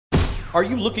Are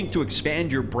you looking to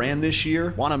expand your brand this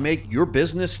year? Want to make your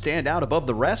business stand out above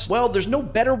the rest? Well, there's no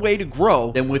better way to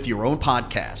grow than with your own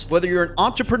podcast. Whether you're an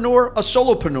entrepreneur, a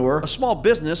solopreneur, a small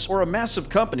business, or a massive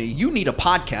company, you need a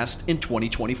podcast in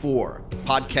 2024.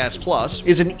 Podcast Plus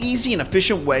is an easy and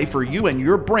efficient way for you and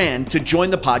your brand to join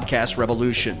the podcast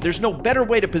revolution. There's no better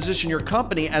way to position your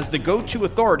company as the go-to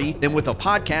authority than with a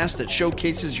podcast that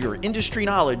showcases your industry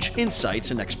knowledge,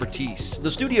 insights, and expertise.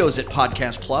 The studios at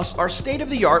Podcast Plus are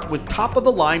state-of-the-art with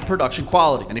top-of-the-line production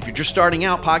quality. And if you're just starting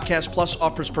out, Podcast Plus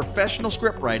offers professional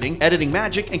script writing, editing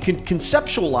magic, and can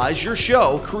conceptualize your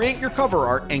show, create your cover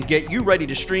art, and get you ready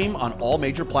to stream on all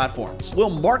major platforms. We'll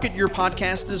market your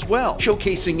podcast as well,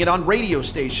 showcasing it on radio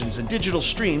stations and digital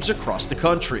streams across the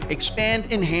country.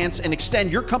 Expand, enhance, and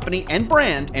extend your company and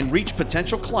brand and reach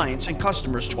potential clients and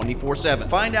customers 24/7.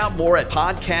 Find out more at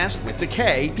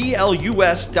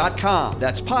podcastwithak.plus.com.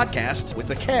 That's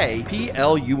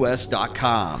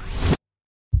podcastwithak.plus.com.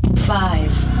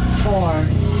 5, 4,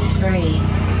 3,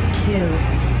 2,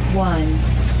 1.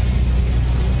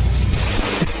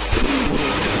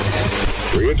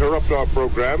 We interrupt our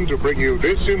program to bring you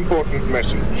this important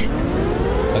message.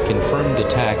 A confirmed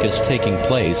attack is taking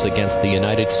place against the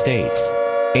United States.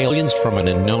 Aliens from an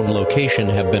unknown location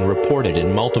have been reported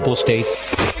in multiple states.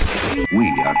 We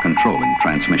are controlling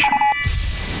transmission.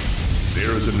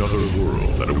 There is another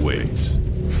world that awaits,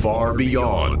 far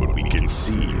beyond what we can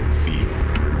see and feel.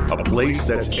 A place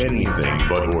that's anything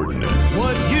but ordinary.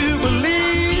 What you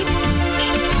believe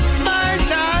might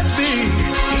not be.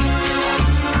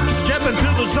 Step into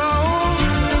the zone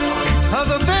of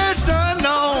the vast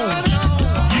unknown.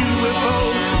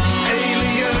 UFOs,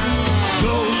 aliens,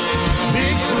 ghosts,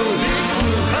 Bigfoot,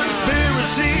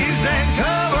 conspiracies and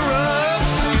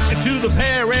cover-ups. Into the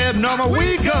paranormal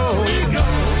we go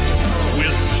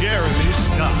with Jeremy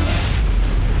Scott.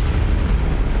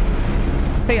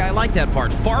 Hey, I like that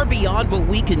part. Far beyond what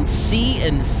we can see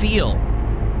and feel.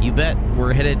 You bet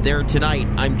we're headed there tonight.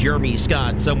 I'm Jeremy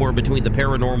Scott, somewhere between the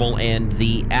paranormal and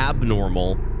the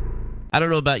abnormal. I don't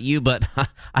know about you, but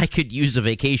I could use a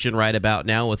vacation right about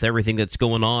now with everything that's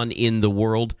going on in the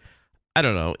world. I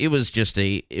don't know. It was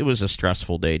a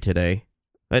stressful day today.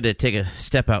 I had to take a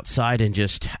step outside and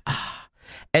just...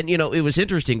 And, it was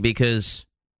interesting because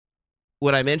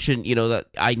when I mentioned, that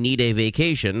I need a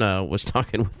vacation, was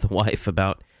talking with the wife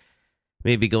about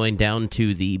maybe going down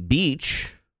to the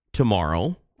beach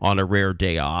tomorrow on a rare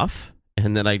day off.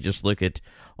 And then I just look at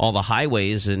all the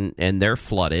highways and they're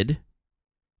flooded.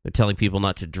 They're telling people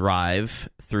not to drive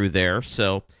through there.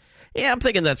 So, yeah, I'm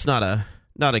thinking that's not a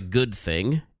good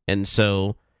thing. And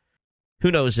so who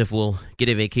knows if we'll get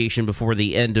a vacation before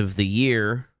the end of the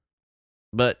year.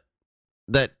 But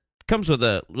that comes with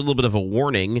a little bit of a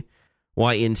warning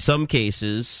why in some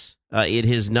cases it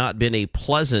has not been a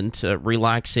pleasant,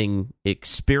 relaxing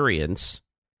experience.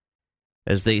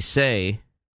 As they say,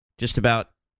 just about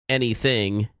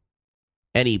anything,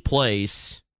 any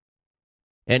place,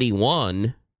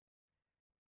 anyone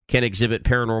can exhibit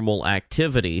paranormal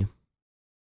activity,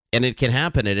 and it can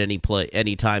happen at any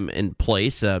time and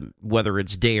place, whether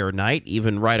it's day or night,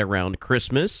 even right around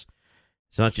Christmas.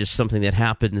 It's not just something that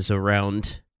happens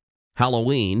around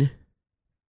Halloween.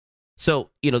 So,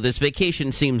 this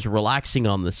vacation seems relaxing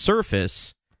on the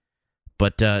surface,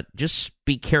 but just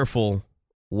be careful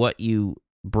what you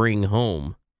bring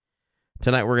home.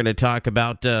 Tonight we're going to talk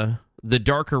about the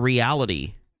darker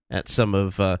reality at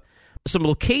some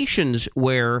locations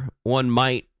where one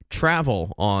might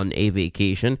travel on a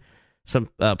vacation. Some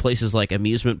places like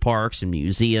amusement parks and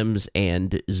museums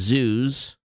and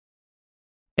zoos.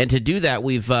 And to do that,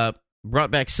 we've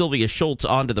brought back Sylvia Shults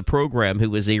onto the program,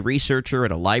 who is a researcher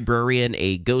and a librarian,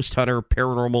 a ghost hunter,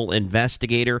 paranormal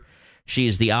investigator. She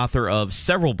is the author of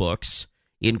several books,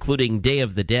 including Day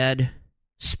of the Dead,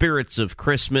 Spirits of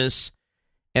Christmas,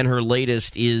 and her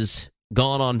latest is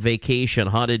Gone on Vacation,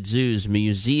 Haunted Zoos,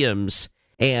 Museums,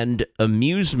 and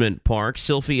Amusement Parks.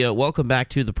 Sylvia, welcome back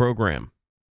to the program.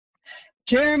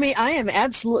 Jeremy, I am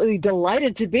absolutely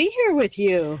delighted to be here with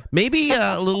you. Maybe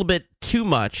a little bit too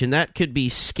much, and that could be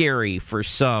scary for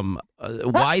some.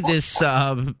 Why this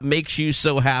makes you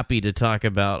so happy to talk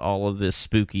about all of this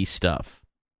spooky stuff?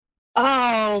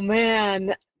 Oh,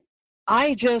 man.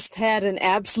 I just had an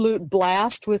absolute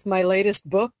blast with my latest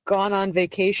book, Gone on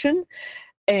Vacation,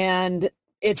 and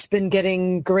it's been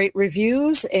getting great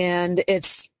reviews, and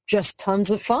it's just tons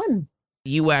of fun.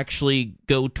 You actually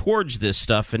go towards this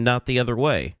stuff and not the other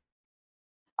way.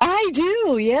 I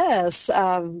do, yes.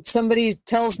 Somebody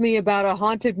tells me about a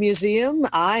haunted museum,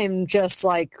 I'm just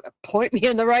like, point me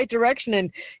in the right direction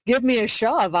and give me a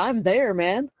shove. I'm there,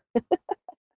 man.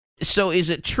 So is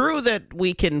it true that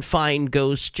we can find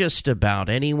ghosts just about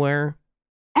anywhere?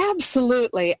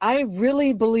 Absolutely. I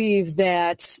really believe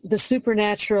that the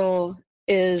supernatural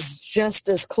is just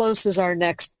as close as our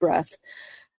next breath.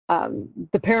 The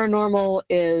paranormal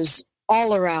is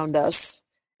all around us.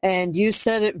 And you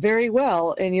said it very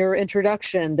well in your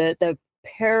introduction that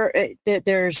that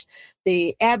there's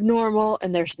the abnormal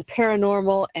and there's the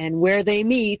paranormal, and where they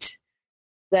meet,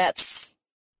 that's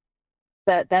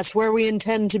where we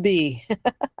intend to be.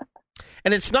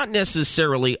 And it's not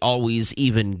necessarily always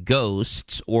even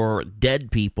ghosts or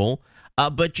dead people,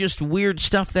 but just weird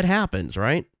stuff that happens,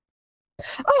 right?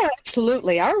 Oh,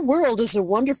 absolutely. Our world is a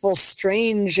wonderful,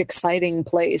 strange, exciting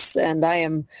place, and I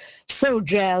am so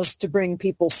jazzed to bring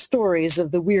people stories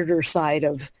of the weirder side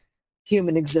of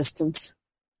human existence.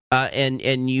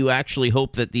 And you actually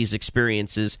hope that these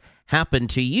experiences happen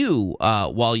to you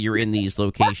while you're in these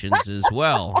locations as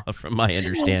well, from my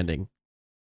understanding.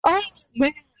 Oh,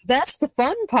 man, that's the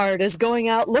fun part, is going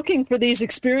out looking for these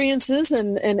experiences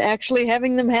and actually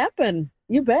having them happen.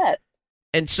 You bet.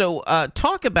 And so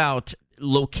talk about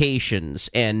locations,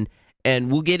 and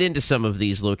we'll get into some of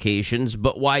these locations,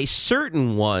 but why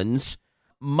certain ones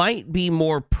might be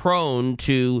more prone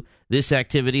to this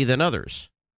activity than others.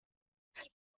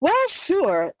 Well,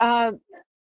 sure.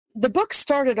 The book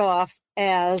started off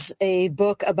as a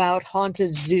book about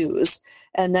haunted zoos,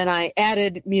 and then I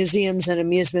added museums and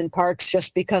amusement parks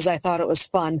just because I thought it was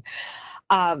fun.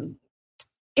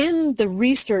 In the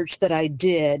research that I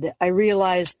did, I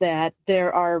realized that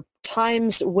there are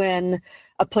times when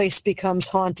a place becomes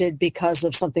haunted because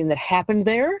of something that happened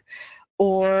there,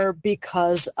 or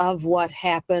because of what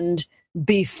happened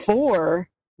before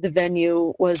the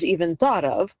venue was even thought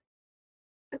of.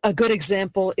 A good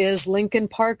example is Lincoln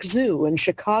Park Zoo in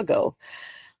Chicago.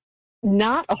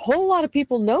 Not a whole lot of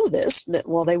people know this.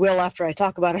 Well, they will after I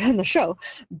talk about it on the show.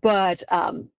 But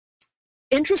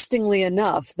interestingly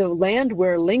enough, the land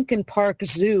where Lincoln Park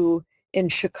Zoo in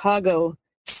Chicago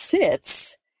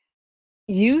sits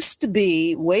used to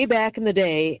be, way back in the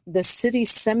day, the city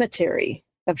cemetery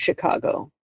of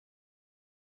Chicago.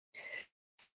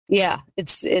 Yeah,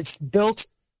 it's built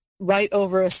right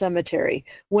over a cemetery.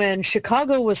 When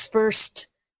Chicago was first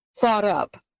thought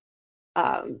up,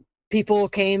 people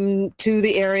came to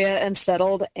the area and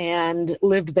settled and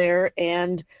lived there,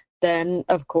 and then,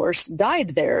 of course,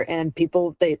 died there. And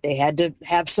people, they had to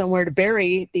have somewhere to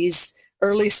bury these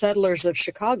early settlers of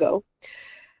Chicago.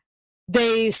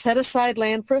 They set aside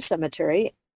land for a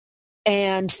cemetery,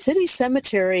 and City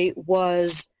Cemetery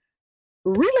was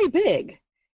really big.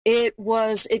 It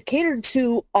catered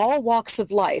to all walks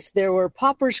of life. There were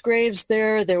paupers' graves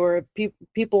there. There were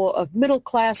people of middle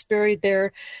class buried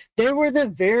there. There were the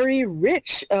very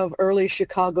rich of early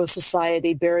Chicago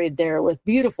society buried there, with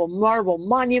beautiful marble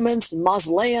monuments and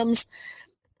mausoleums,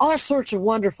 all sorts of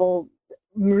wonderful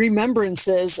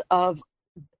remembrances of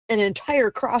an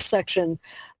entire cross-section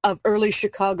of early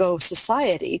Chicago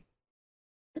society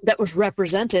that was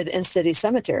represented in City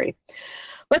Cemetery.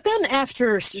 But then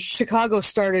after Chicago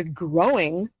started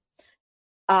growing,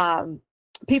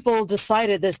 people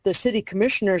decided, the city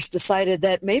commissioners decided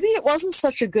that maybe it wasn't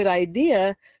such a good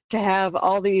idea to have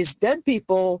all these dead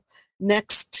people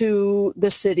next to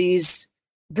the city's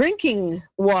drinking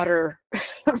water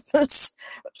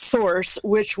source,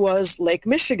 which was Lake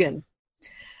Michigan.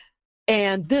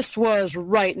 And this was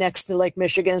right next to Lake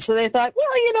Michigan. So they thought,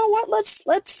 well, you know what,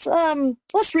 let's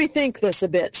rethink this a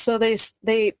bit. So they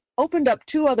opened up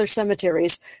two other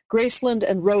cemeteries, Graceland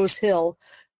and Rose Hill,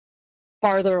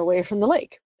 farther away from the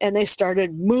lake. And they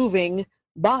started moving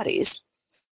bodies.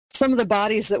 Some of the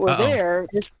bodies that were there,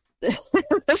 this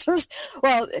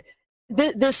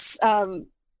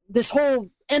whole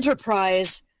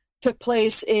enterprise took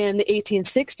place in the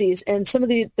 1860s. And some of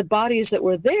the bodies that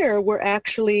were there were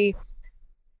actually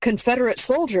Confederate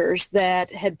soldiers that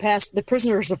had passed, the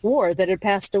prisoners of war that had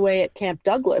passed away at Camp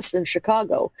Douglas in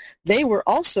Chicago. They were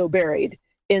also buried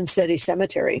in City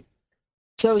Cemetery.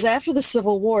 So it was after the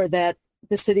Civil War that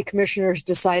the city commissioners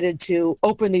decided to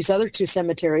open these other two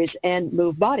cemeteries and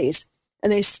move bodies.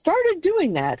 And they started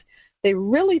doing that. They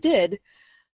really did.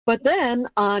 But then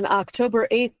on October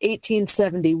 8th,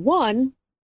 1871,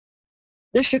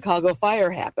 the Chicago fire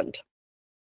happened.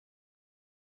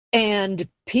 And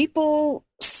people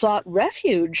sought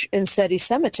refuge in City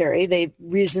Cemetery. They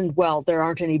reasoned, well, there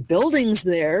aren't any buildings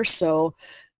there, so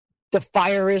the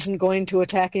fire isn't going to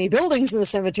attack any buildings in the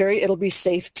cemetery. It'll be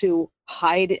safe to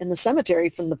hide in the cemetery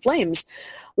from the flames.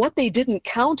 What they didn't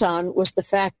count on was the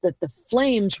fact that the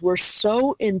flames were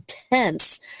so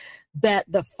intense that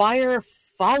the fire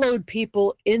followed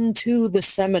people into the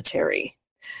cemetery.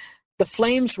 The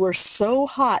flames were so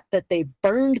hot that they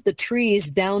burned the trees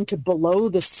down to below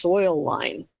the soil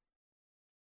line.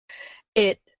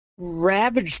 It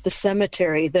ravaged the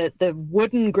cemetery. The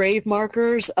wooden grave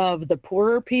markers of the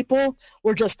poorer people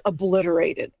were just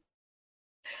obliterated.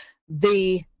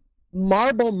 The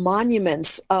marble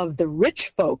monuments of the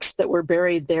rich folks that were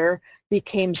buried there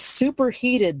became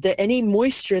superheated. Any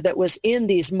moisture that was in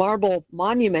these marble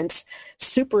monuments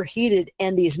superheated,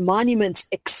 and these monuments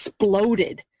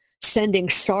exploded, sending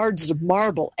shards of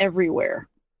marble everywhere.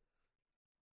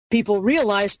 People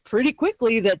realized pretty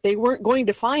quickly that they weren't going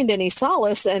to find any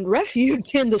solace and refuge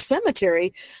in the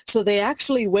cemetery, so they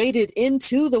actually waded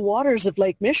into the waters of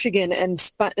Lake Michigan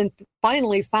and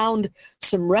finally found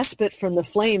some respite from the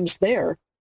flames there.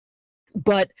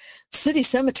 But City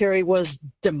Cemetery was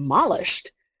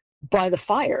demolished by the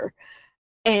fire,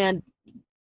 and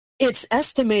it's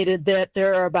estimated that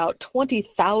there are about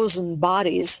 20,000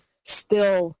 bodies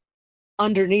still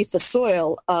underneath the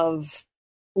soil of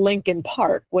Lincoln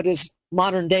Park, what is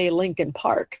modern-day Lincoln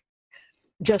Park,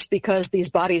 just because these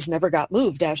bodies never got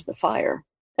moved after the fire,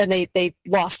 and they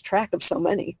lost track of so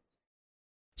many.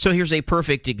 So here's a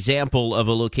perfect example of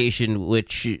a location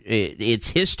which its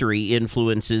history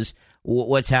influences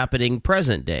what's happening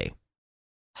present day.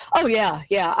 Oh, yeah.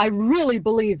 I really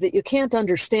believe that you can't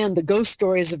understand the ghost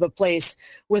stories of a place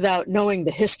without knowing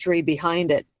the history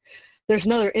behind it. There's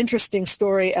another interesting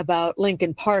story about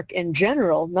Lincoln Park in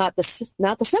general, not the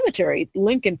cemetery,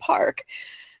 Lincoln Park.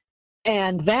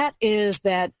 And that is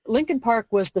that Lincoln Park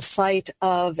was the site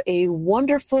of a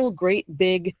wonderful, great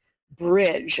big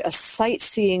bridge, a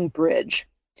sightseeing bridge.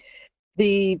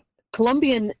 The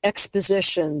Columbian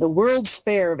Exposition, the World's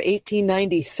Fair of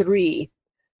 1893,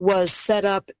 was set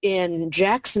up in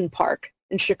Jackson Park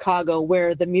in Chicago,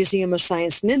 where the Museum of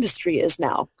Science and Industry is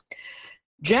now.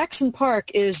 Jackson Park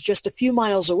is just a few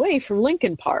miles away from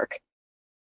Lincoln Park.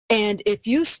 And if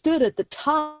you stood at the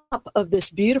top of this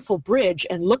beautiful bridge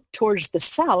and looked towards the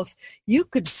south, you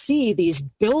could see these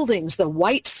buildings, the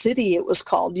White City it was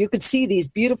called. You could see these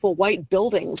beautiful white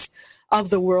buildings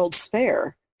of the World's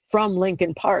Fair from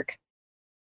Lincoln Park.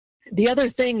 The other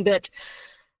thing that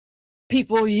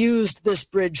people used this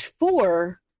bridge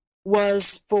for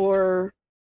was for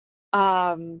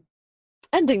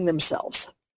ending themselves.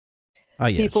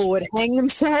 Yes. People would hang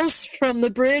themselves from the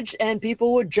bridge, and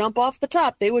people would jump off the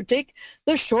top. They would take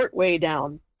the short way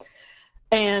down.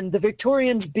 And the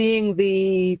Victorians, being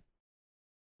the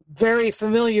very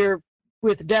familiar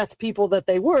with death people that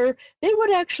they were, they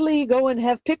would actually go and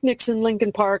have picnics in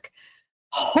Lincoln Park,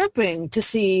 hoping to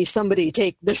see somebody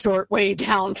take the short way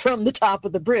down from the top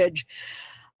of the bridge.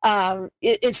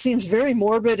 It seems very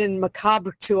morbid and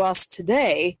macabre to us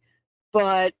today,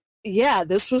 but yeah,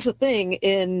 this was a thing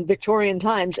in Victorian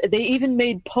times. They even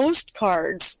made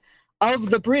postcards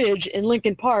of the bridge in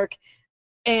Lincoln Park,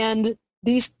 and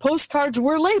these postcards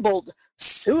were labeled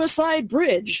Suicide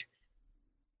Bridge.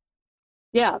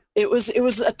 Yeah, it was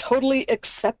a totally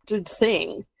accepted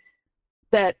thing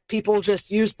that people just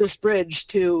used this bridge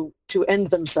to end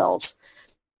themselves.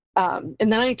 In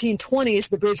the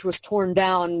 1920s, the bridge was torn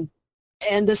down,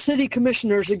 and the city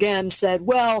commissioners again said,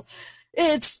 well,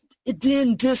 it's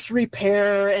in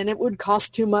disrepair and it would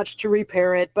cost too much to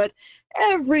repair it. But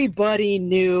everybody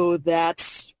knew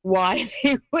that's why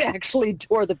they actually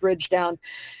tore the bridge down.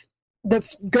 The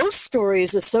ghost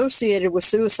stories associated with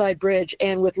Suicide Bridge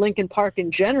and with Lincoln Park in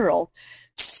general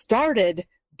started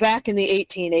back in the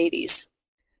 1880s.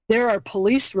 There are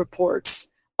police reports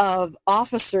of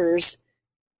officers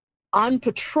on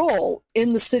patrol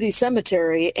in the city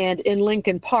cemetery and in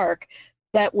Lincoln Park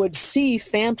that would see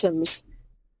phantoms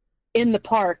in the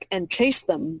park and chase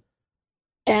them,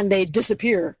 and they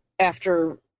disappear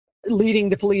after leading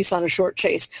the police on a short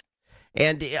chase.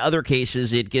 And in other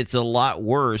cases, it gets a lot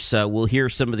worse. We'll hear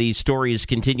some of these stories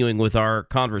continuing with our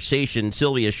conversation.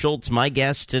 Sylvia Shults, my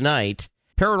guest tonight.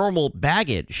 Paranormal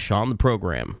baggage on the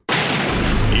program.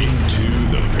 Into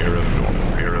the paranormal.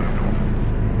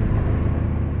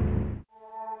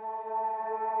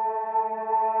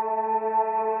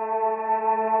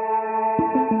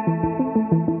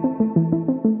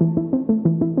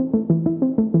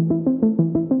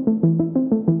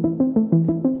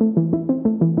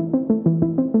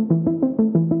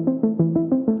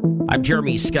 I'm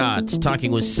Jeremy Scott,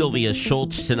 talking with Sylvia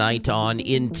Shults tonight on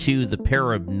Into the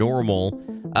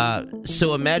Paranormal.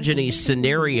 So imagine a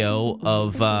scenario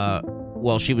of,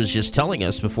 she was just telling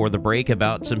us before the break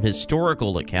about some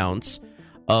historical accounts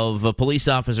of police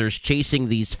officers chasing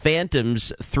these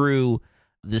phantoms through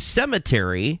the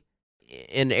cemetery,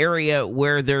 an area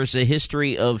where there's a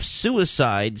history of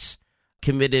suicides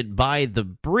committed by the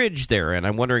bridge there, and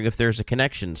I'm wondering if there's a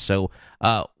connection. So,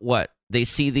 what? They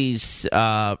see these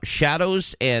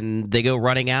shadows, and they go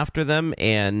running after them,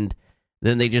 and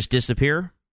then they just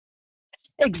disappear?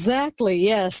 Exactly,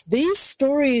 yes. These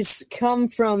stories come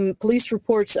from police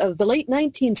reports of the late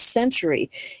 19th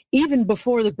century, even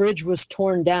before the bridge was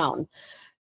torn down.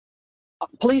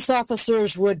 Police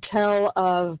officers would tell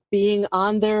of being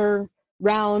on their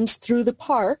rounds through the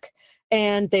park,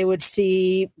 and they would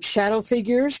see shadow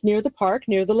figures near the park,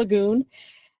 near the lagoon.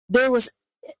 There was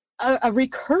a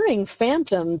recurring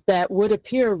phantom that would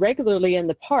appear regularly in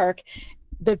the park.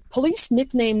 The police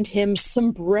nicknamed him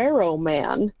Sombrero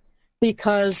Man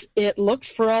because it looked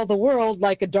for all the world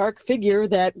like a dark figure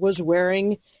that was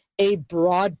wearing a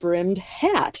broad-brimmed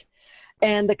hat.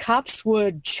 And the cops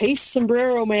would chase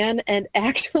Sombrero Man and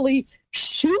actually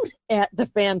shoot at the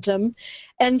phantom,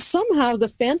 and somehow the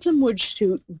phantom would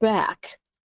shoot back.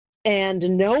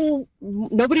 And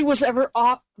nobody was ever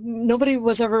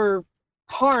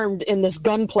harmed in this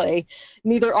gunplay.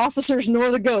 Neither officers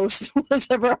nor the ghost was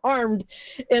ever harmed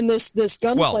in this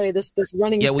gunplay. This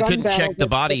running. Yeah, we gun couldn't check the battle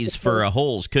bodies for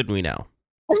holes, could we? Now?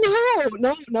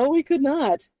 No, we could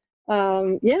not.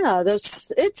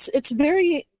 It's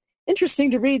very interesting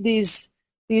to read these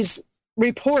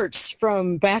reports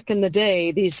from back in the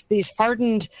day. These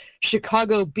hardened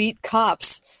Chicago beat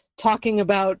cops talking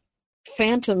about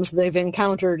phantoms they've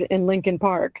encountered in Lincoln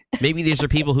Park. Maybe these are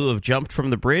people who have jumped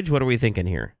from the bridge. What are we thinking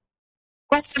here?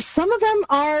 Well, some of them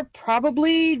are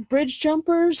probably bridge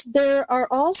jumpers. There are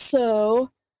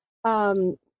also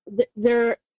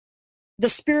the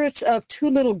spirits of two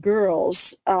little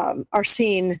girls are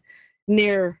seen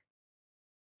in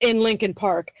Lincoln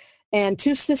Park. And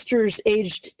two sisters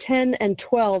aged 10 and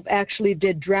 12 actually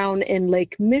did drown in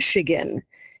Lake Michigan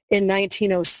in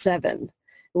 1907,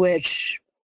 which,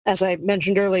 as I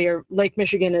mentioned earlier, Lake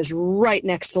Michigan is right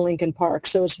next to Lincoln Park.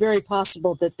 So it's very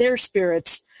possible that their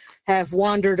spirits have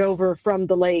wandered over from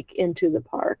the lake into the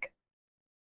park.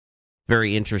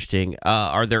 Very interesting.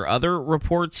 Are there other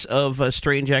reports of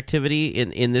strange activity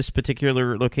in this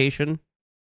particular location?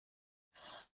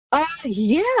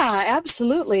 Yeah,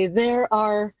 absolutely. There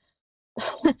are.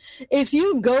 If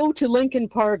you go to Lincoln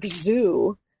Park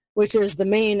Zoo, which is the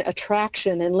main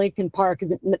attraction in Lincoln Park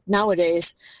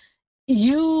nowadays,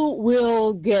 you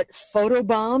will get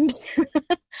photobombed.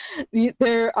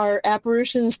 There are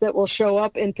apparitions that will show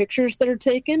up in pictures that are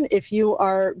taken. If you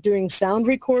are doing sound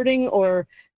recording or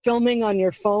filming on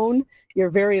your phone, you're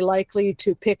very likely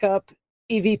to pick up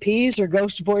EVPs or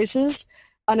ghost voices.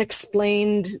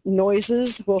 Unexplained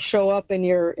noises will show up in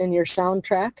your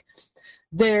soundtrack.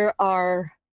 There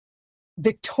are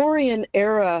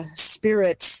Victorian-era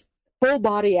spirits,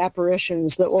 full-body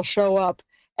apparitions that will show up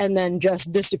and then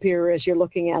just disappear as you're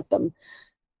looking at them.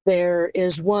 There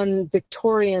is one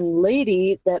Victorian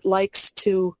lady that likes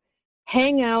to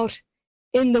hang out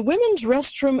in the women's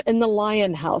restroom in the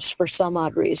Lion House for some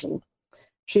odd reason.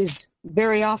 She's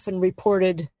very often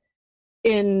reported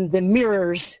in the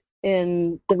mirrors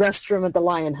in the restroom at the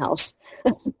Lion House.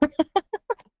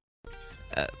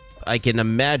 I can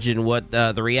imagine what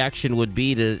the reaction would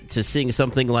be to seeing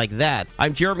something like that.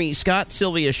 I'm Jeremy Scott.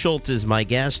 Sylvia Shults is my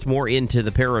guest. More Into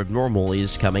the Paranormal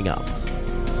is coming up.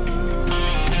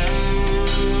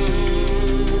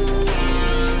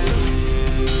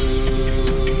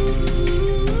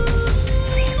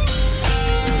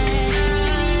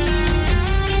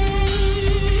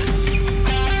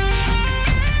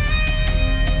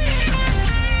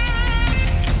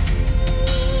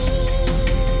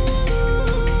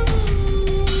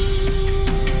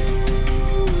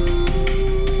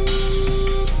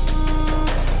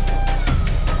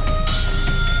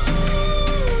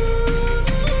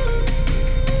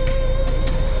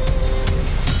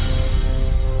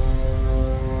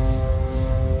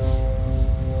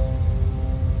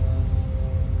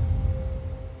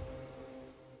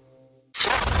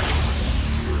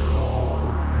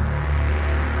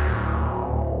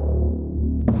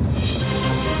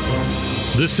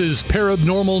 This is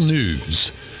Paranormal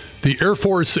News. The Air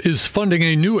Force is funding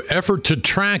a new effort to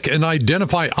track and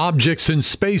identify objects in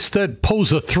space that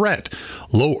pose a threat.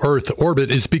 Low Earth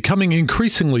orbit is becoming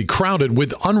increasingly crowded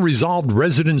with unresolved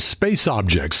resident space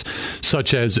objects,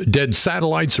 such as dead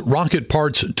satellites, rocket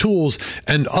parts, tools,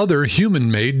 and other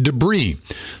human-made debris.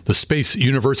 The Space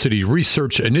University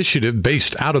Research Initiative,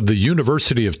 based out of the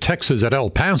University of Texas at El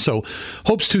Paso,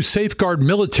 hopes to safeguard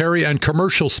military and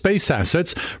commercial space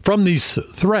assets from these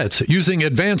threats using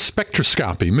advanced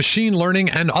spectroscopy, machine machine learning,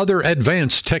 and other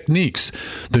advanced techniques.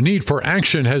 The need for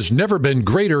action has never been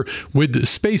greater, with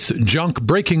space junk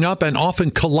breaking up and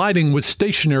often colliding with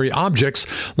stationary objects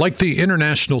like the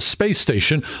International Space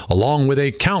Station, along with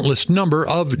a countless number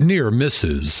of near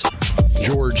misses.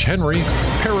 George Henry,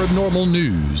 Paranormal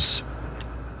News.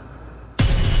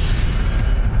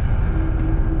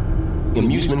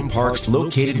 Amusement parks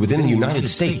located within the United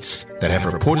States that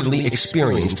have reportedly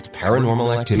experienced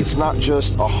paranormal activity. It's not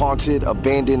just a haunted,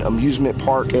 abandoned amusement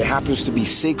park. It happens to be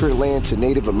sacred land to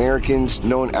Native Americans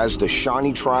known as the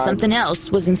Shawnee tribe. Something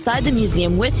else was inside the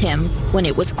museum with him when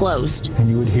it was closed. And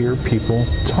you would hear people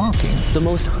talking. The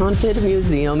most haunted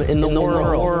museum in the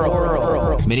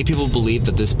world. Many people believe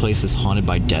that this place is haunted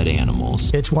by dead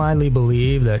animals. It's widely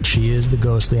believed that she is the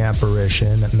ghostly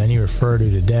apparition that many refer to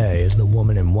today as the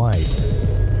woman in white,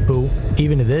 who,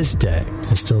 even to this day,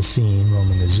 is still seen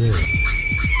roaming the zoo.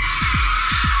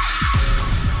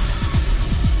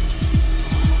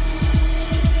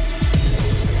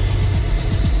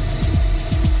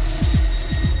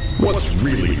 What's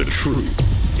really the truth?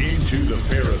 Into the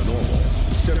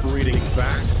paranormal, separating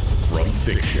fact from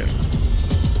fiction.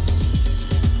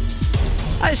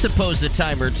 I suppose a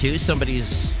time or two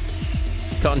somebody's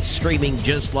gone screaming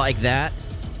just like that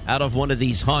out of one of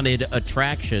these haunted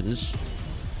attractions.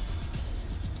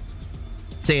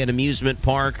 Say an amusement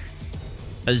park,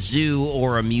 a zoo,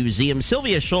 or a museum.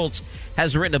 Sylvia Shults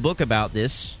has written a book about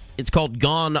this. It's called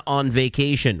Gone on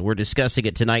Vacation. We're discussing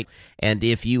it tonight. And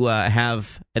if you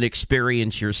have an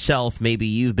experience yourself, maybe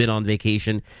you've been on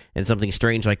vacation and something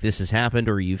strange like this has happened,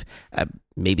 or you've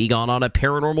maybe gone on a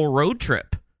paranormal road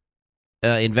trip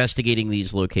investigating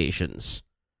these locations.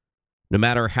 No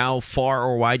matter how far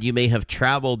or wide you may have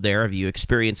traveled there, have you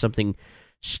experienced something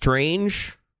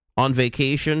strange on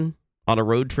vacation, on a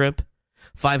road trip?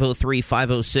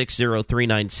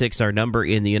 503-506-0396, our number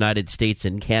in the United States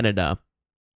and Canada.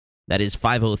 That is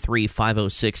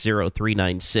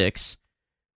 503-506-0396.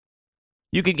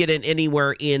 You can get in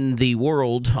anywhere in the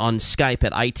world on Skype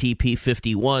at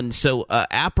ITP51. So,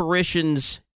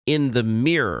 apparitions in the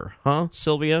mirror, huh,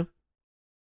 Sylvia?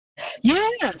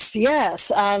 Yes.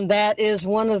 That is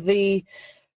one of the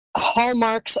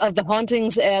hallmarks of the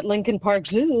hauntings at Lincoln Park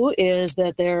Zoo, is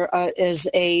that there is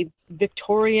a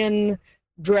Victorian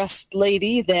dressed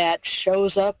lady that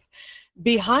shows up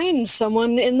behind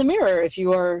someone in the mirror. If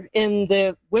you are in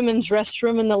the women's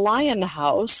restroom in the Lion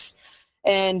House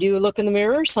and you look in the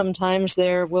mirror, sometimes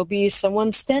there will be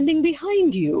someone standing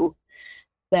behind you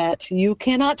that you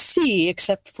cannot see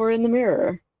except for in the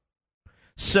mirror.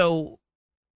 So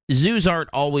zoos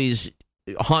aren't always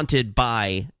haunted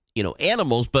by,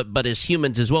 animals, but as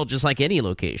humans as well, just like any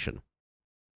location.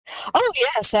 Oh,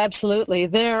 yes, absolutely.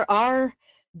 There are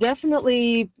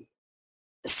definitely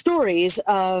stories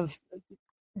of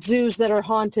zoos that are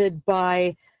haunted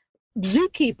by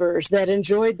zookeepers that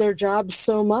enjoyed their jobs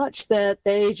so much that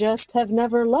they just have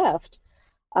never left.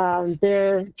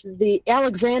 The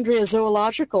Alexandria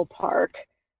Zoological Park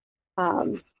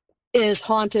is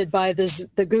haunted by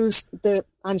the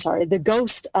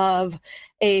ghost of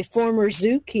a former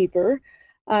zookeeper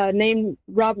man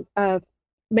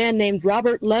named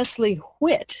Robert Leslie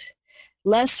Whitt.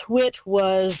 Les Whitt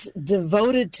was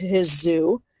devoted to his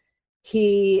zoo.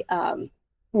 He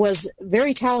was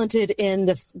very talented in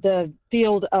the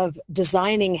field of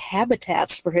designing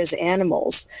habitats for his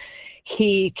animals.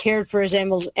 He cared for his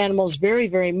animals very,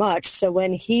 very much. So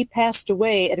when he passed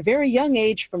away at a very young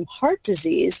age from heart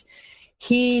disease,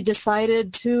 he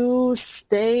decided to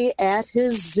stay at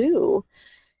his zoo.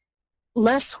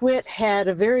 Les Whitt had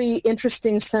a very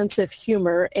interesting sense of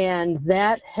humor, and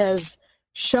that has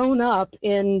shown up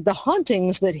in the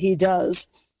hauntings that he does.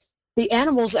 The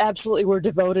animals absolutely were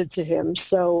devoted to him.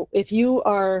 So if you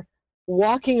are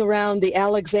walking around the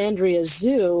Alexandria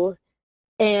Zoo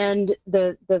and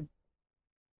the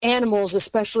animals,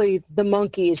 especially the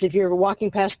monkeys, if you're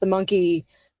walking past the monkey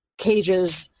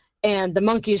cages and the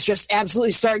monkeys just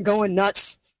absolutely start going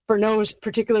nuts for no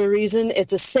particular reason,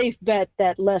 it's a safe bet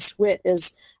that Les Whitt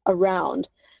is around.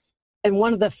 And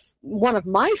one of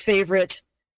my favorite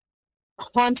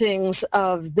hauntings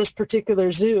of this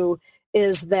particular zoo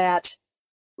is that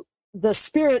the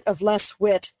spirit of Les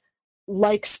Whitt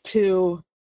likes to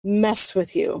mess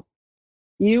with you.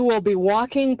 You will be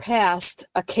walking past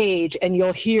a cage and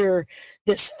you'll hear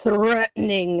this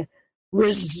threatening,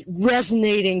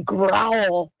 resonating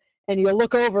growl, and you'll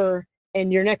look over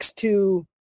and you're next to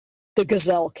the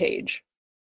gazelle cage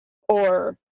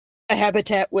or a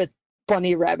habitat with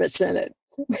bunny rabbits in it.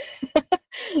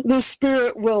 The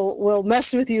spirit will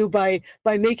mess with you by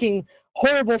making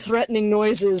horrible, threatening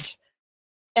noises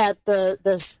at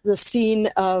the scene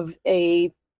of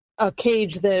a a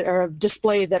cage that or a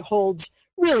display that holds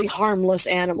really harmless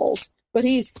animals, but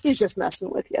he's just messing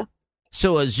with you.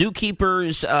 So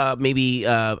zookeepers, maybe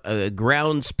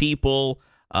grounds people,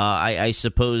 I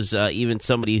suppose even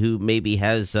somebody who maybe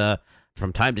has,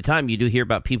 from time to time, you do hear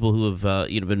about people who have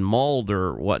been mauled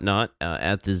or whatnot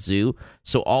at the zoo.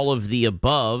 So all of the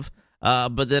above,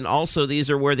 but then also these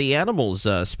are where the animals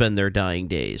spend their dying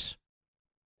days.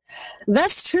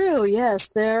 That's true, yes.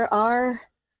 There are...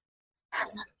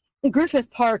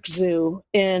 Griffith Park Zoo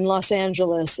in Los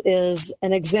Angeles is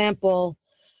an example,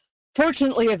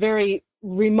 fortunately a very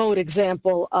remote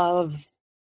example of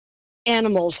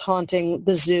animals haunting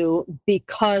the zoo,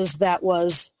 because that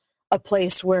was a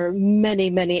place where many,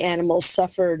 many animals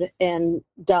suffered and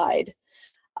died.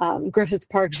 Griffith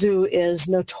Park Zoo is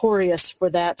notorious for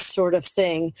that sort of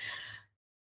thing.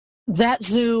 That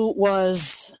zoo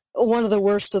was one of the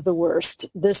worst of the worst.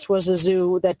 This was a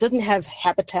zoo that didn't have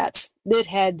habitats. It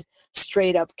had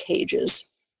straight up cages,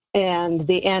 and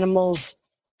the animals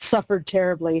suffered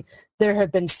terribly. There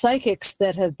have been psychics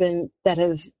that have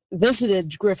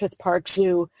visited Griffith Park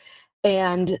Zoo,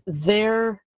 and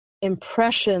their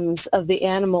impressions of the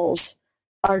animals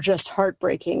are just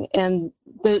heartbreaking. And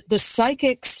the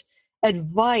psychic's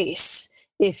advice,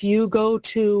 if you go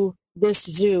to this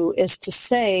zoo, is to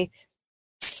say,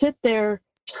 sit there,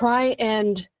 try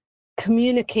and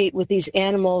communicate with these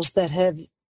animals that have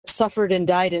suffered and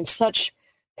died in such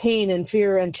pain and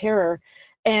fear and terror,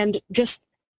 and just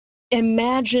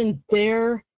imagine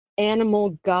their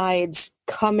animal guides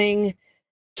coming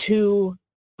to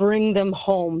bring them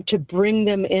home, to bring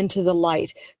them into the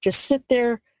light. Just sit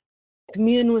there,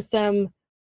 commune with them,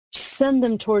 send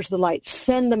them towards the light,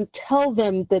 tell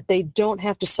them that they don't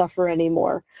have to suffer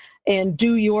anymore, and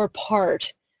do your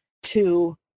part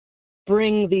to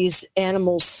bring these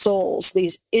animals' souls,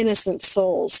 these innocent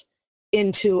souls,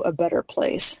 into a better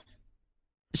place.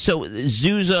 So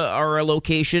zoos are a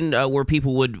location where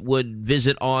people would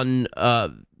visit on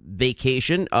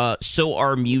vacation. So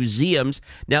are museums.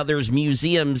 Now, there's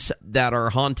museums that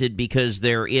are haunted because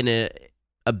they're in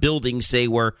a building, say,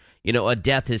 where a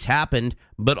death has happened,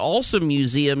 but also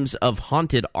museums of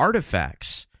haunted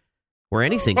artifacts where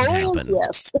anything can happen.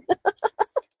 Yes.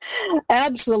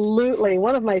 Absolutely.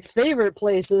 One of my favorite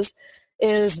places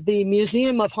is the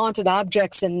Museum of Haunted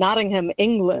Objects in Nottingham,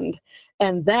 England.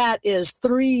 And that is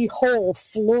 3 whole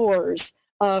floors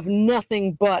of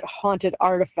nothing but haunted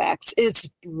artifacts. It's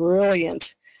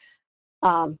brilliant.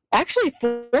 Actually,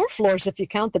 4 floors if you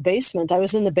count the basement. I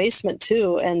was in the basement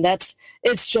too, and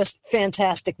it's just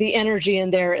fantastic. The energy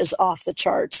in there is off the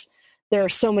charts. There are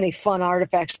so many fun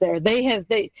artifacts there.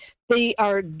 They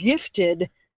are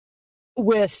gifted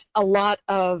with a lot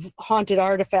of haunted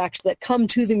artifacts that come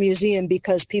to the museum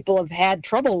because people have had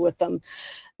trouble with them.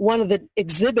 One of the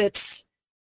exhibits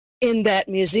in that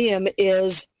museum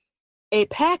is a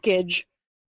package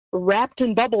wrapped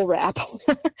in bubble wrap.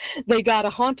 They got a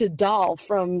haunted doll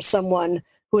from someone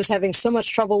who was having so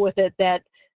much trouble with it that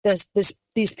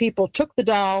these people took the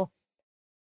doll,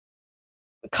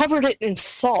 covered it in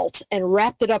salt, and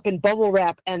wrapped it up in bubble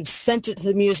wrap and sent it to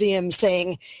the museum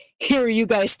saying, "Here, you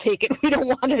guys take it. We don't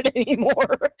want it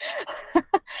anymore."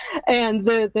 And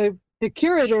the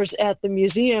curators at the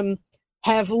museum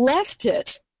have left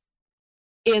it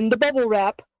in the bubble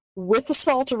wrap with the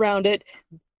salt around it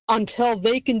until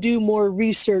they can do more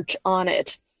research on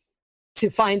it to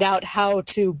find out how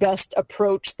to best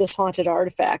approach this haunted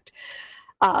artifact.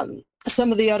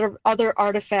 Some of the other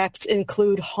artifacts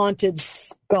include haunted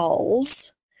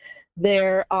skulls.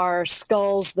 There are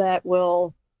skulls that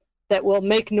will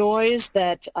make noise,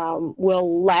 that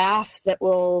will laugh, that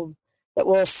will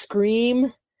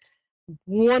scream.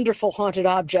 Wonderful haunted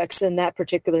objects in that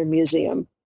particular museum.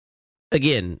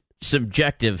 Again,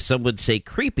 subjective. Some would say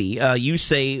creepy. You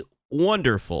say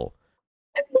wonderful.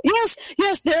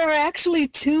 Yes. There are actually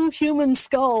 2 human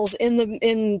skulls in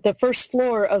the first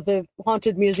floor of the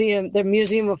haunted museum, the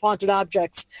Museum of Haunted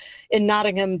Objects in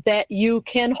Nottingham, that you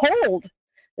can hold.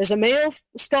 There's a male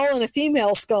skull and a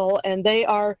female skull, and they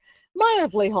are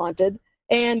mildly haunted.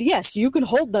 And yes, you can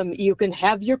hold them. You can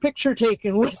have your picture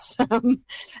taken with them.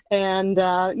 And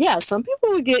some people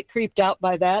would get creeped out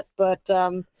by that. But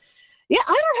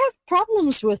I don't have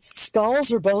problems with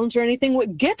skulls or bones or anything.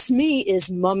 What gets me is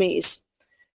mummies.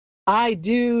 I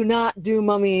do not do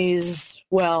mummies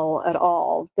well at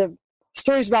all. The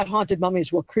stories about haunted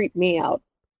mummies will creep me out.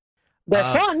 They're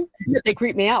fun, but they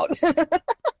creep me out.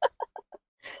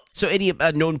 So any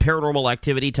known paranormal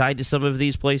activity tied to some of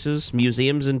these places,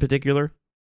 museums in particular?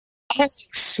 Oh,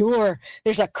 sure.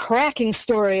 There's a cracking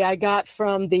story I got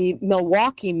from the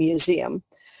Milwaukee Museum.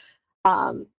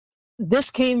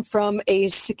 this came from a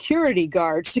security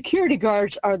guard. Security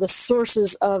guards are the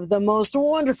sources of the most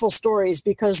wonderful stories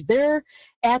because they're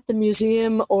at the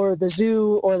museum or the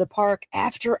zoo or the park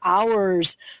after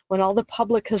hours when all the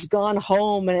public has gone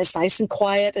home and it's nice and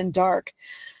quiet and dark.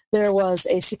 There was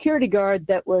a security guard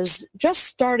that was just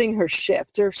starting her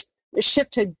shift. Her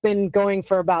shift had been going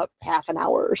for about half an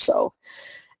hour or so.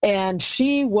 And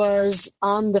she was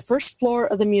on the first floor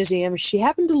of the museum. She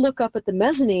happened to look up at the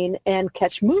mezzanine and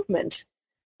catch movement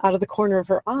out of the corner of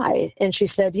her eye. And she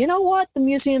said, you know what? The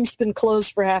museum's been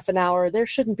closed for half an hour. There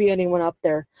shouldn't be anyone up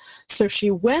there. So she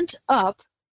went up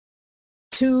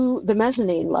to the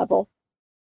mezzanine level.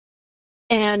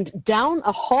 And down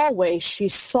a hallway, she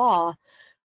saw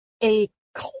a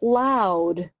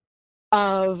cloud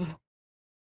of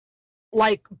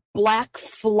like black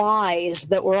flies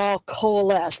that were all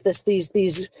coalesced.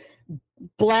 These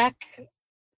black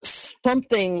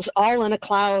somethings all in a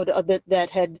cloud of it that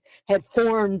had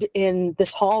formed in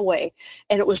this hallway,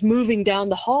 and it was moving down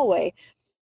the hallway.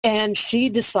 And she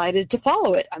decided to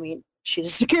follow it. I mean, she's a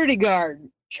security guard.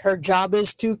 Her job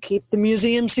is to keep the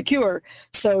museum secure.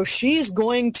 So she's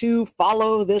going to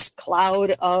follow this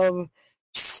cloud of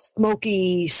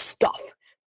smoky stuff.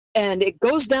 And it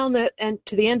goes down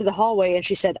to the end of the hallway, and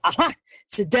she said, aha,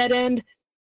 it's a dead end.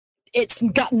 It's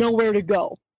got nowhere to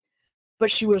go.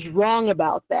 But she was wrong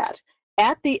about that.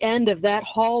 At the end of that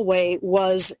hallway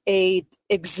was an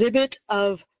exhibit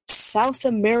of South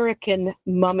American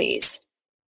mummies.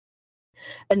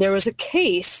 And there was a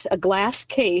case, a glass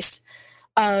case,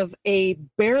 of a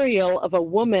burial of a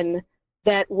woman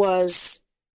that was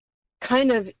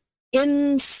kind of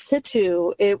in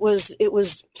situ. It was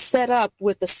set up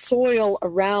with the soil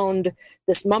around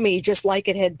this mummy, just like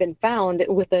it had been found,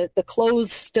 with the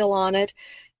clothes still on it,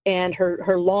 and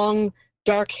her long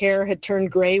dark hair had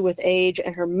turned gray with age,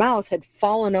 and her mouth had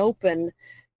fallen open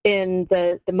in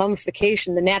the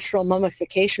mummification, the natural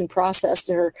mummification process.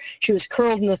 She was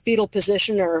curled in the fetal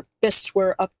position. Her fists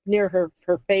were up near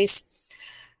her face.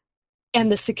 And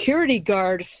the security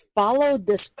guard followed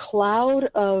this cloud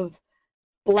of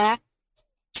black,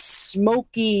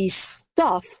 smoky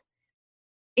stuff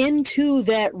into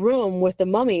that room with the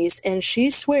mummies, and she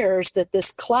swears that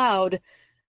this cloud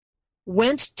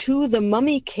went to the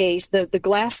mummy case, the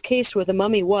glass case where the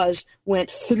mummy was,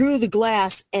 went through the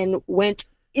glass and went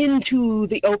into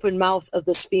the open mouth of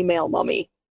this female mummy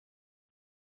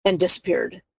and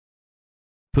disappeared.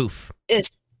 Poof. It's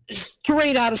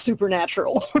straight out of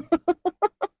Supernatural.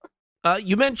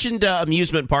 You mentioned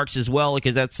amusement parks as well,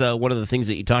 because that's one of the things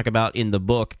that you talk about in the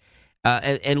book.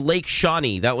 And Lake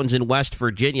Shawnee, that one's in West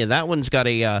Virginia. That one's got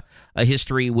a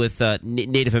history with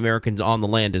Native Americans on the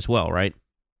land as well, right?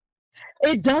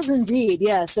 It does indeed,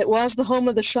 yes. It was the home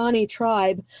of the Shawnee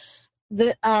tribe.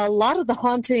 A lot of the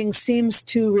haunting seems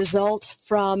to result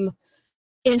from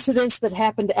incidents that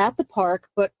happened at the park,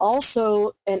 but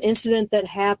also an incident that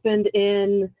happened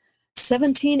in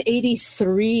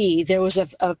 1783. There was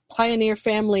a pioneer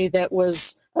family that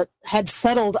had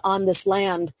settled on this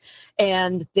land,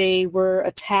 and they were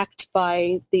attacked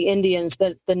by the Indians,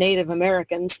 the Native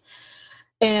Americans.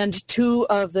 And 3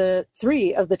 of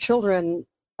the children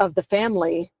of the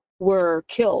family were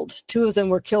killed. 2 of them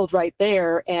were killed right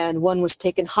there, and one was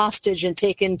taken hostage and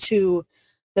taken to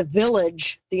the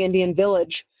village, the Indian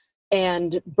village,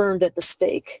 and burned at the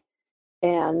stake.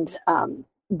 And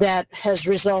that has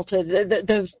resulted,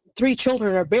 the 3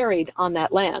 children are buried on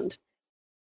that land.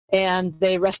 And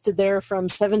they rested there from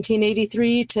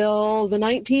 1783 till the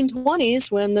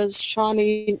 1920s, when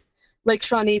the Lake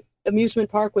Shawnee amusement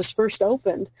park was first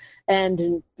opened,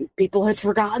 and people had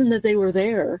forgotten that they were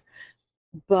there.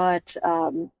 But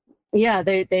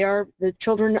the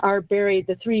children are buried.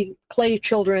 The 3 clay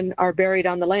children are buried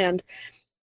on the land,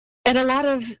 and a lot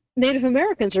of Native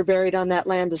Americans are buried on that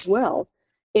land as well.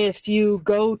 If you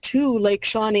go to Lake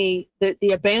Shawnee,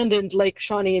 the abandoned Lake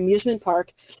Shawnee amusement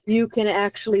park, you can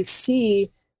actually see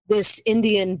this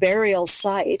Indian burial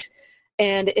site,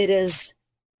 and it is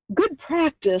good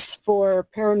practice for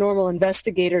paranormal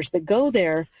investigators that go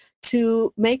there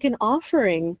to make an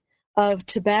offering of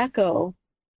tobacco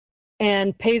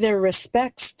and pay their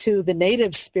respects to the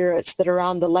native spirits that are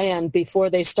on the land before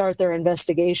they start their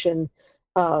investigation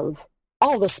of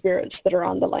all the spirits that are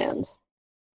on the land.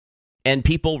 And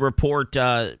people report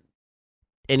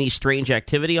any strange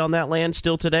activity on that land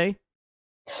still today?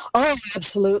 Oh,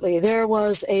 absolutely. There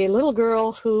was a little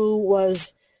girl who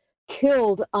was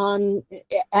killed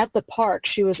at the park.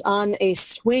 She was on a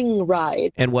swing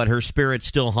ride. And her spirit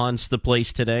still haunts the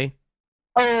place today?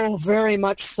 Oh, very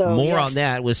much so. More on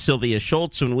that with Sylvia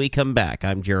Shults when we come back.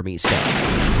 I'm Jeremy Scott.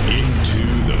 Into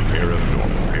the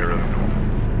paranormal.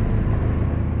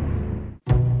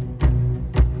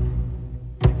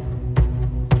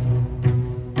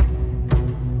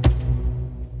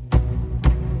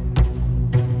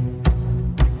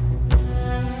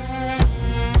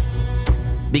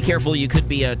 Be careful, you could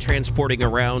be transporting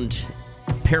around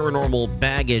paranormal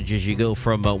baggage as you go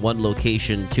from one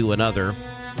location to another.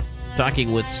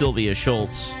 Talking with Sylvia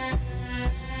Shults.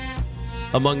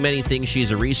 Among many things,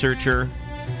 she's a researcher,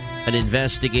 an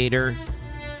investigator,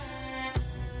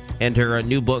 and her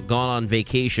new book, Gone on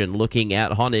Vacation, looking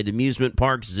at haunted amusement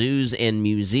parks, zoos, and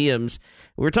museums.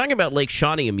 We're talking about Lake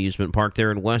Shawnee Amusement Park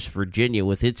there in West Virginia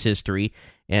with its history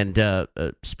and a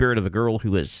spirit of a girl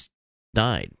who has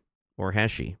died. Or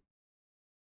has she?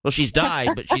 Well, she's died,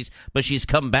 but she's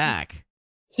come back.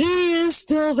 She is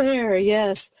still there,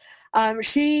 yes.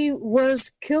 She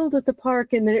was killed at the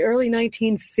park in the early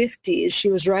 1950s. She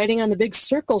was riding on the big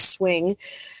circle swing,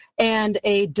 and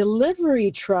a delivery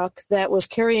truck that was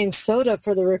carrying soda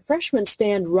for the refreshment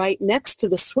stand right next to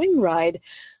the swing ride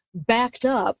backed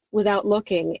up without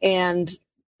looking, and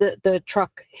the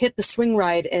truck hit the swing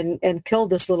ride and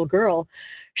killed this little girl.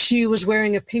 She was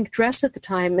wearing a pink dress at the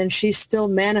time, and she still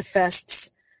manifests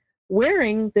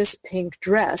wearing this pink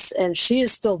dress, and she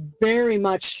is still very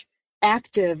much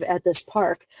active at this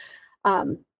park. A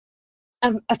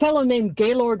fellow named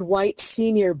Gaylord White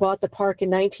Sr. bought the park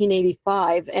in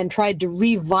 1985 and tried to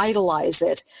revitalize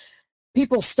it.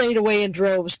 People stayed away in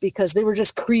droves because they were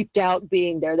just creeped out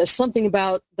being there. There's something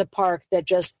about the park that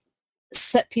just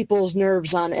set people's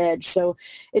nerves on edge. So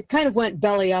it kind of went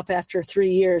belly up after 3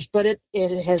 years, but it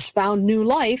has found new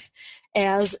life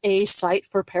as a site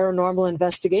for paranormal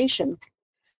investigation.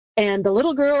 And the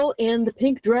little girl in the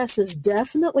pink dress is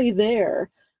definitely there.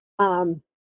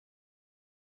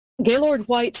 Gaylord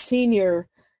White Sr.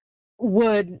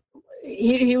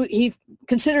 he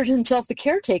considered himself the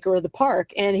caretaker of the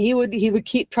park, and he would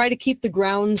try to keep the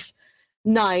grounds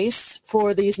nice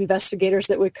for these investigators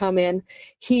that would come in.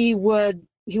 He would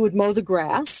mow the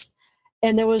grass,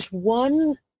 and there was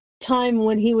one time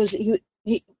when he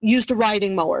used a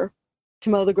riding mower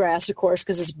to mow the grass, of course,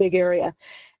 because it's a big area,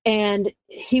 and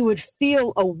he would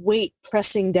feel a weight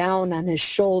pressing down on his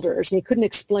shoulders, and he couldn't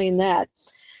explain that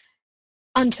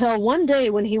until one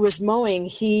day when he was mowing.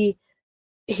 He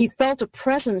felt a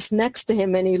presence next to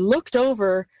him, and he looked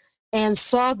over and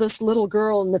saw this little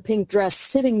girl in the pink dress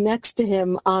sitting next to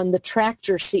him on the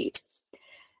tractor seat.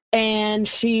 And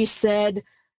she said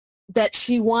that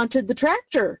she wanted the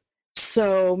tractor.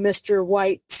 So Mr.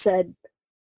 White said,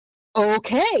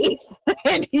 okay.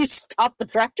 And he stopped the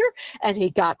tractor and he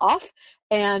got off,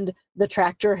 and the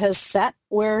tractor has sat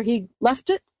where he left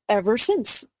it ever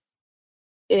since.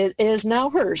 It is now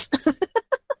hers.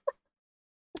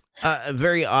 A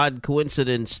very odd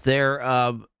coincidence there.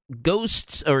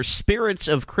 Ghosts or Spirits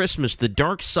of Christmas, the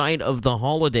dark side of the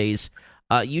holidays.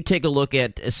 You take a look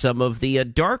at some of the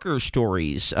darker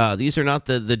stories. These are not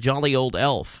the jolly old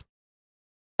elf.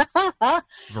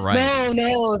 Right.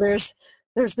 No.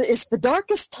 It's the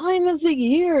darkest time of the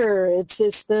year. It's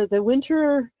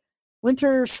the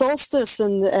winter solstice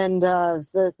and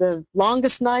the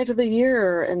longest night of the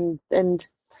year, and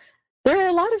there are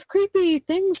a lot of creepy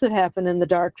things that happen in the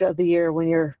dark of the year when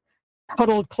you're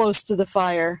huddled close to the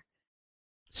fire.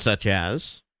 Such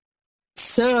as?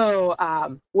 So,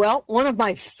 one of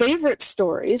my favorite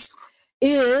stories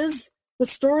is the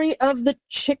story of the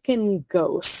chicken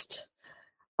ghost.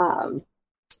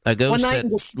 A ghost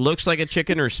that looks like a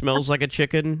chicken or smells like a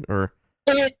chicken, or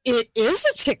it is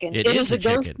a chicken. It is a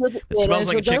ghost. It smells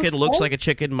like a chicken, looks like a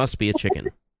chicken, must be a chicken.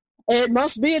 It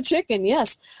must be a chicken,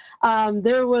 yes.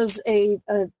 There was in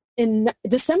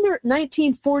December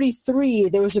 1943,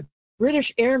 there was a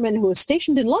British airman who was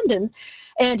stationed in London,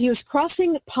 and he was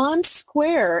crossing Pond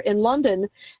Square in London,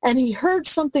 and he heard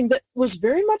something that was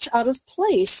very much out of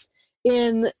place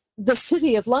in the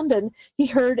city of London. He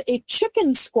heard a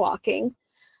chicken squawking,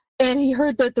 and he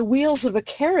heard that the wheels of a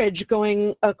carriage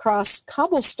going across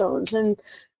cobblestones, and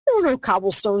there were no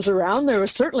cobblestones around. There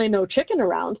was certainly no chicken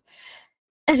around.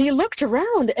 And he looked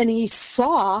around and he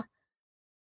saw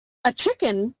a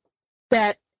chicken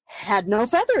that had no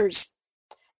feathers.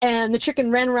 And the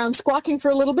chicken ran around squawking for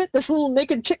a little bit, this little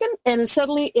naked chicken, and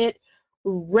suddenly it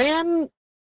ran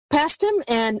past him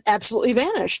and absolutely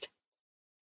vanished.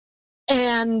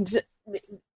 And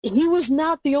he was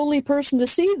not the only person to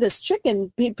see this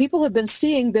chicken. People have been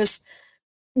seeing this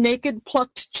naked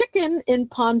plucked chicken in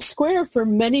Pond Square for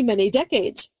many, many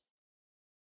decades.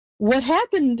 What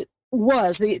happened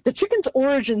was the chicken's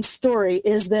origin story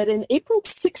is that in April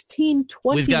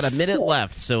 1626... We've got a minute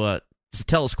left, so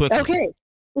tell us quickly.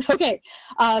 Okay.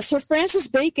 Sir Francis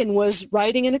Bacon was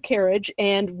riding in a carriage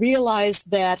and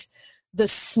realized that the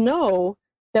snow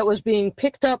that was being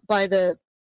picked up by the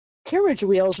carriage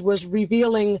wheels was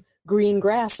revealing green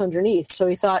grass underneath. So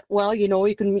he thought, well,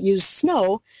 you can use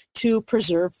snow to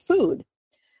preserve food.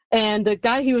 And the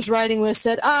guy he was riding with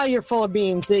said, you're full of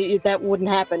beans. That wouldn't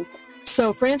happen.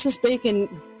 So Francis Bacon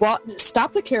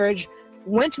stopped the carriage,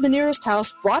 went to the nearest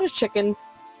house, brought a chicken,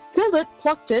 killed it,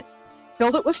 plucked it,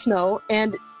 filled it with snow,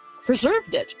 and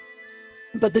preserved it.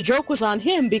 But the joke was on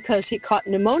him because he caught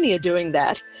pneumonia doing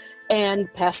that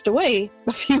and passed away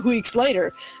a few weeks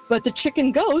later. But the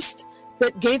chicken ghost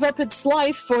that gave up its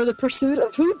life for the pursuit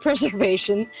of food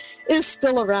preservation is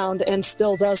still around and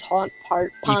still does haunt Pond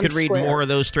Square. You could read more of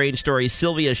those strange stories.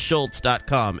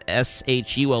 SylviaShults.com,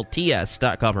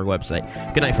 SHULTS.com, her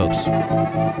website. Good night, folks.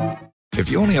 If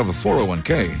you only have a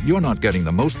 401k, you're not getting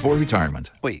the most for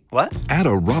retirement. Wait, what? Add a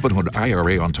Robinhood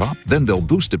IRA on top, then they'll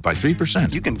boost it by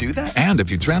 3%. You can do that? And if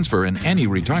you transfer in any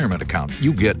retirement account,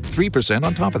 you get 3%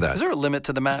 on top of that. Is there a limit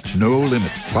to the match? No limit.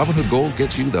 Robinhood Gold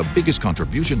gets you the biggest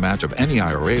contribution match of any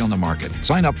IRA on the market.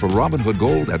 Sign up for Robinhood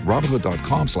Gold at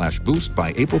Robinhood.com/boost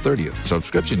by April 30th.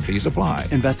 Subscription fees apply.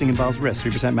 Investing involves risk.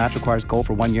 3% match requires gold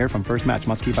for 1 year from first match.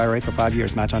 Must keep IRA for 5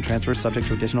 years. Match on transfers subject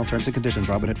to additional terms and conditions.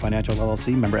 Robinhood Financial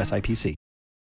LLC, member SIPC.